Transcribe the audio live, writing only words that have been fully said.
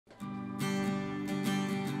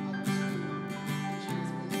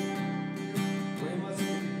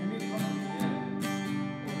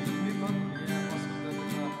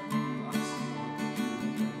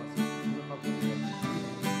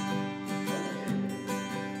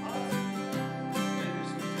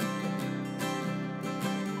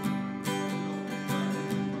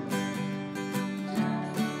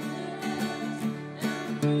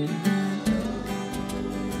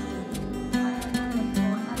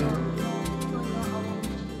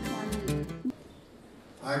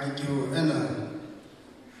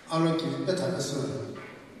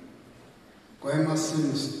Kohima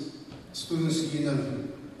Sumi Students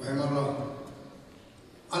Union, Biennial,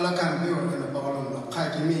 ala cambio en Paolo la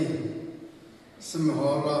Kohima Sumi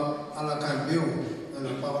Hola, ala cambio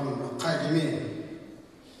en Paolo la Kohima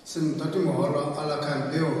Sumi Hola, ala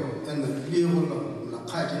cambio en Biennial la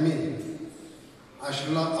Kohima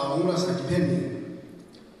Ashla Aula Sakipemi,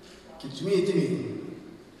 Kitmi Timi,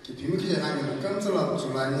 Kipimiki and Council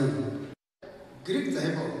Zulani, Greek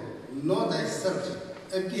table, know thyself,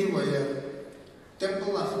 everywhere.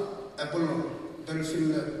 Temple of Apollo,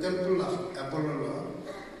 Delphine, Temple of Apollo,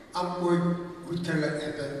 upward with color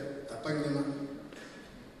ever, Tapangina.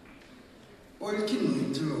 All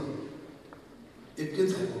king to know. It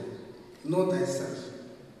gets know thyself.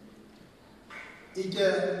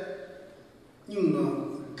 Ika, you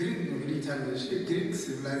know, Greek military, Greek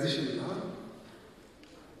civilization,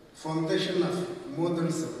 foundation of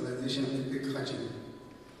modern civilization, Epic Hajim.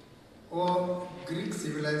 Or Greek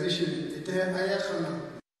civilization, it ayakana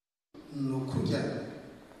no kuja,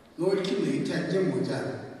 no king, Italian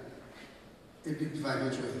moja, a bit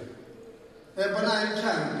valuable. A banana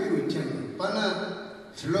can be with him, Bana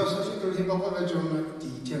philosophical hippocajon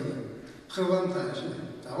detail, Havantage,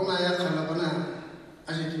 Taonayakana Bana,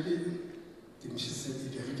 as it be, the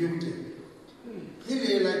Mississippi guilty. He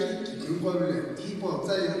lay like it, you probably, he bought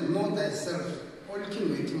know thyself, all king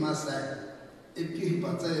with my side, a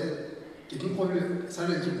people Getting probably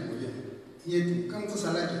salary, yet come to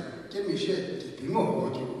salary, get me share, get me more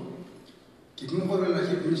water. Get me more like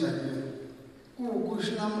it inside. Who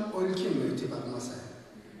Gushnam or Kimberty by my side.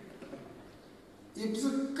 If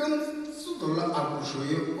the comes to the la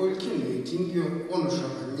Abushoy or Kimberty, think your own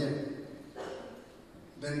shop and yet.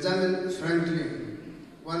 Benjamin Franklin,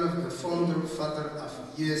 one of the founder father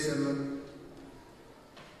of USM,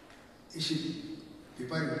 is she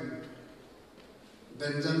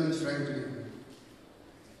Benjamin Franklin,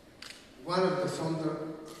 one of the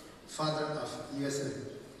father of USA.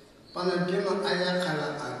 Panagima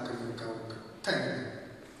Ayakala Akamkau Tang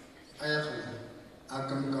Ayakala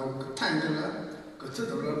Akamkau Tangula,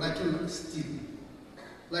 considerable like him steel,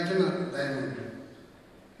 like him a diamond,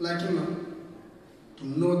 like him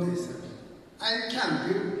to know thyself. I can't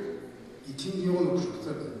be eating your own truth.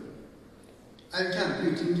 I can't be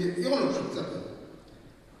eating your own truth.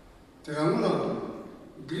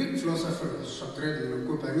 Greek philosopher Socrates no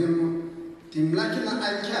compagnon timlakina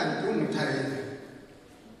alkan dum taye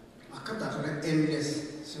akata kala endless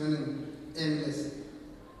seven endless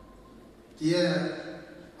dia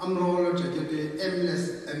amrolo jeke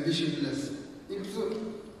endless ambitionless into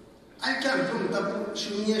alkan dum tapu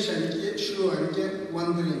shunya shanike shuanke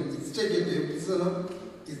wondering it's take it so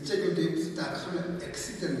it's take it ta khala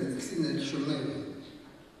accident shunay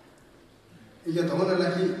iya tawala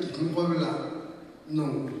laki kimqobla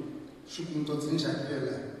no, shouldn't do things like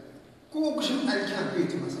that. Cooksham, I can't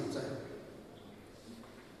beat myself.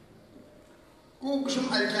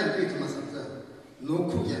 Cooksham, I can't beat myself. No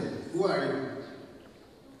cookia, who are you?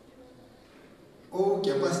 Oh,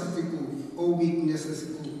 capacity, oh,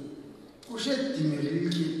 weaknesses, Kushet,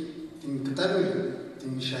 Timiriki, Timkatabi,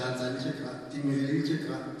 Timishazalika,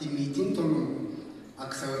 Timirilika, Timitinton,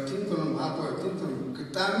 Axatinton, Apo, Tinton,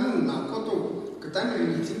 Katamu, Nakoto.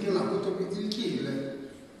 Katami thinking about Ilki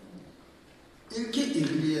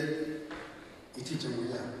Ilki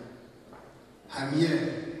Itichamuya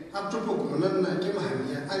Hamia, after Pokumana, came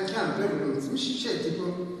Hamia, I can't remember some shit,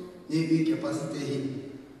 maybe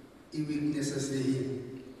capacity, if weaknesses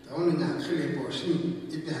him. The only naturally portion,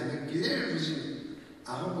 if they have a clear vision,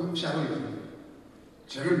 I hope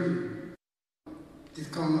Charity. This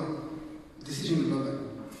common decision lover.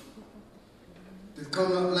 The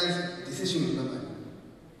common life decision lover.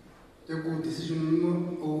 The good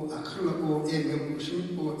decision or akhala or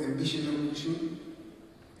ambition or ambition.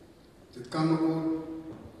 The common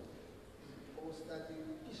or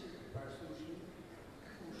studying issue or solution.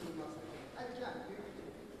 I can't be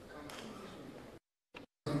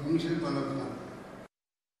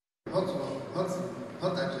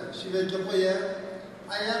Hot she will get away.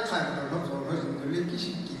 I have time for not already the lake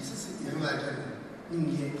she gets in like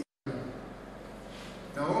in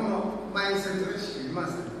the owner mindset she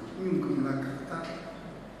must income like that,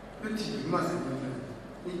 but she must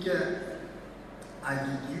be I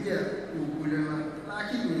give you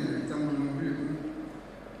like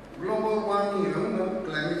global warming,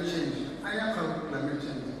 climate change. I have climate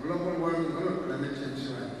change. Global warming, climate change.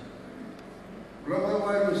 Global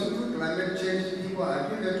warming, climate change. I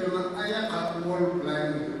think that I have more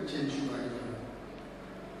plan to change my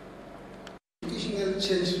educational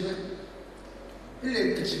change. In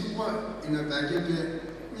a Bagay,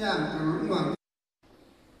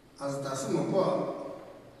 as that's more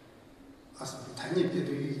as tiny bit.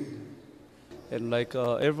 And like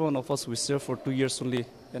every one of us, we serve for 2 years only.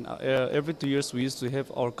 And every 2 years, we used to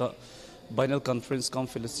have our biennial conference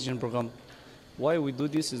felicitation program. Why we do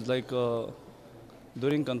this is like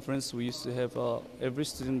during conference, we used to have every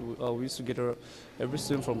student, we used to get every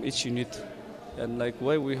student from each unit. And like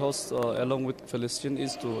why we host along with felicitation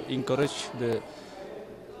is to encourage the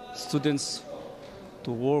students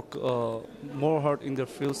to work more hard in their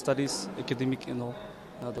field studies, academic and all.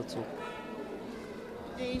 That's all.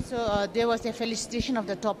 Okay, so there was a felicitation of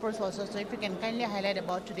the toppers also. So if you can kindly highlight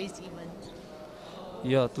about today's event.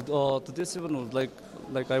 Yeah, today's event was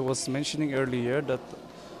like I was mentioning earlier that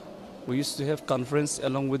we used to have conference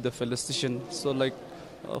along with the felicitation. So like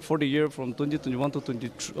for the year from 2021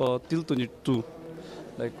 to till 22,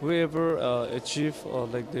 like whoever achieve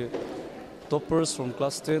like the toppers from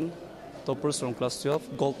class 10, toppers from class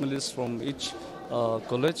 12, gold medalists from each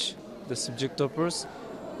college, the subject toppers,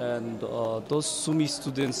 and those Sumi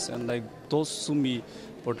students and like those Sumi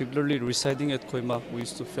particularly residing at Kohima, we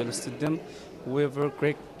used to felicitate them. Whoever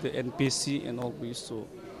cracked the NPC and all, we used to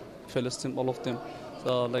felicitate all of them.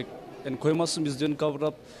 Like, and Kohima Sumi Student covered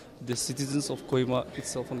up the citizens of Kohima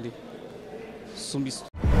itself only. Sumi.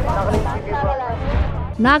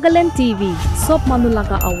 Nagaland TV, Sop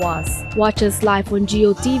Manulaga Awas. Watch us live on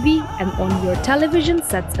Geo TV and on your television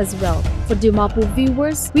sets as well. For Dimapur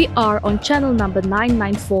viewers, we are on channel number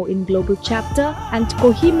 994 in Global Chapter, and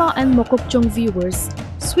Kohima and Mokokchung viewers,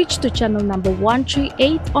 switch to channel number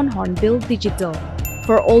 138 on Hornbill Digital.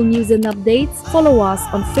 For all news and updates, follow us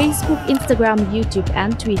on Facebook, Instagram, YouTube,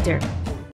 and Twitter.